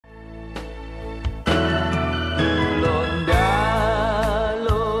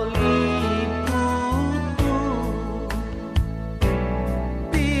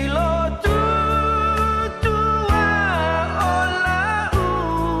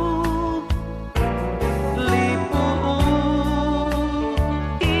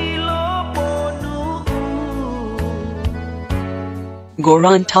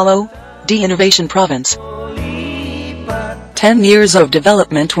Gorontalo, de-innovation province. 10 years of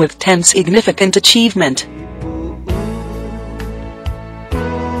development with 10 significant achievement.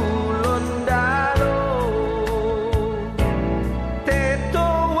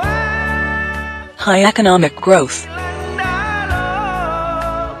 High economic growth.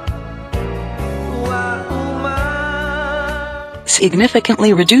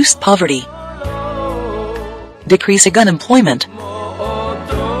 Significantly reduced poverty. Decreasing unemployment.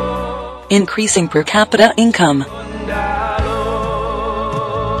 Increasing per capita income.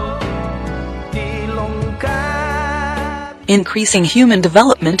 Increasing Human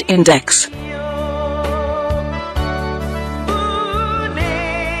Development Index.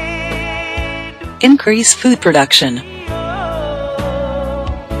 Increase food production.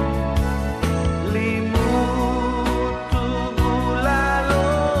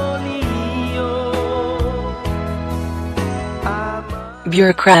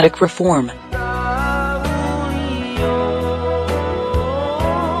 Bureaucratic reform.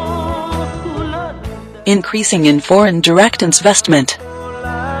 Increasing in foreign direct investment.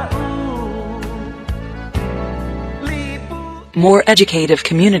 More educative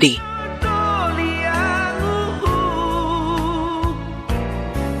community.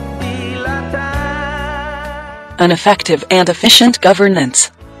 An effective and efficient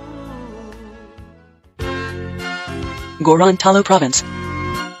governance. Gorontalo province.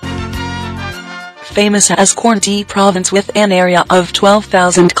 Famous as corn tea province with an area of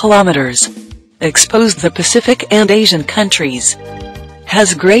 12,000 kilometers. Exposed the Pacific and Asian countries.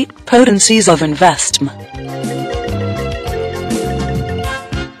 Has great potencies of investment.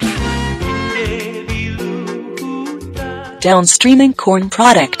 Downstreaming corn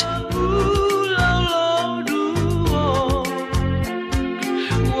product.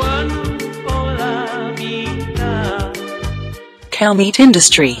 Cow meat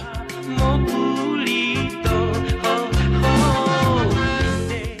industry.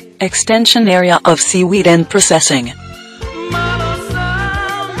 Extension area of seaweed and processing.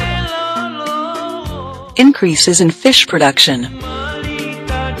 Increases in fish production.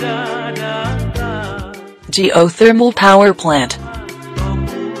 Geothermal power plant.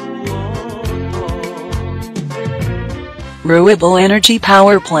 Renewable energy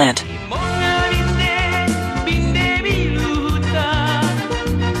power plant.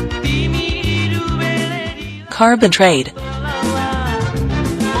 Carbon trade.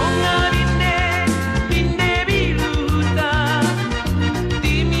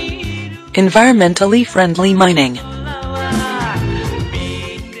 Environmentally friendly mining.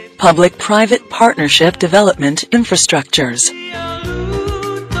 Public-private partnership development infrastructures.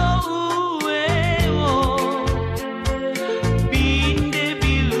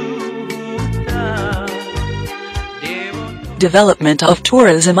 Development of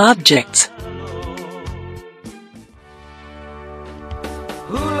tourism objects.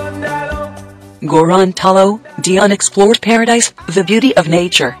 Gorontalo, the unexplored paradise, the beauty of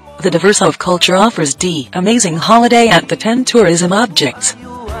nature, the diverse of culture offers the amazing holiday at the 10 tourism objects.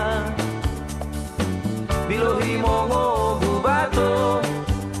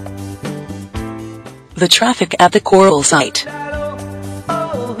 The traffic at the coral site.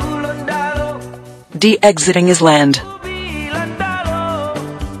 The exiting is land.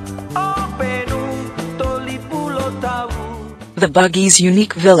 The Buggy's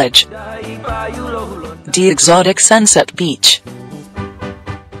unique village. The exotic sunset beach.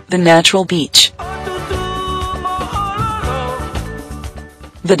 The natural beach.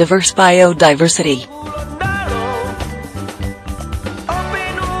 The diverse biodiversity.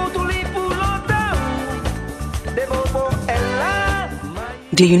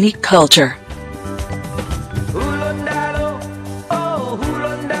 The unique culture.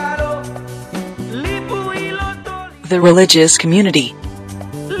 The religious community.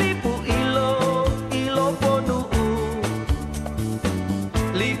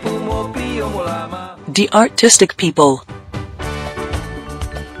 The artistic people.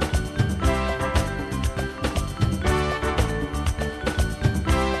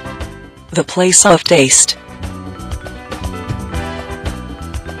 The place of taste.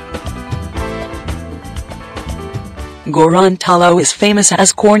 Gorontalo is famous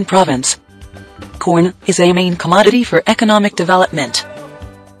as corn province. Corn is a main commodity for economic development.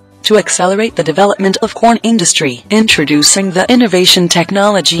 To accelerate the development of corn industry, introducing the innovation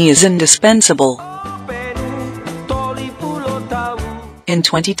technology is indispensable. In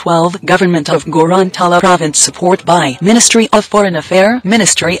 2012, Government of Gorontalo Province support by Ministry of Foreign Affairs,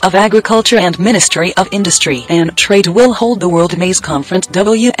 Ministry of Agriculture and Ministry of Industry and Trade will hold the World Maize Conference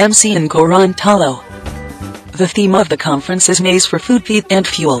WMC in Gorontalo. The theme of the conference is Maize for Food, Feed and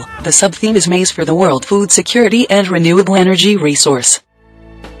Fuel. The sub-theme is Maize for the World Food Security and Renewable Energy Resource.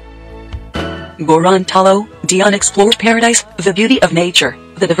 Gorontalo, the unexplored paradise, the beauty of nature,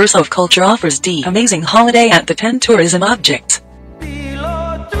 the diverse of culture offers the amazing holiday at the 10 tourism objects.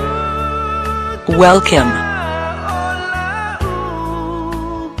 Welcome.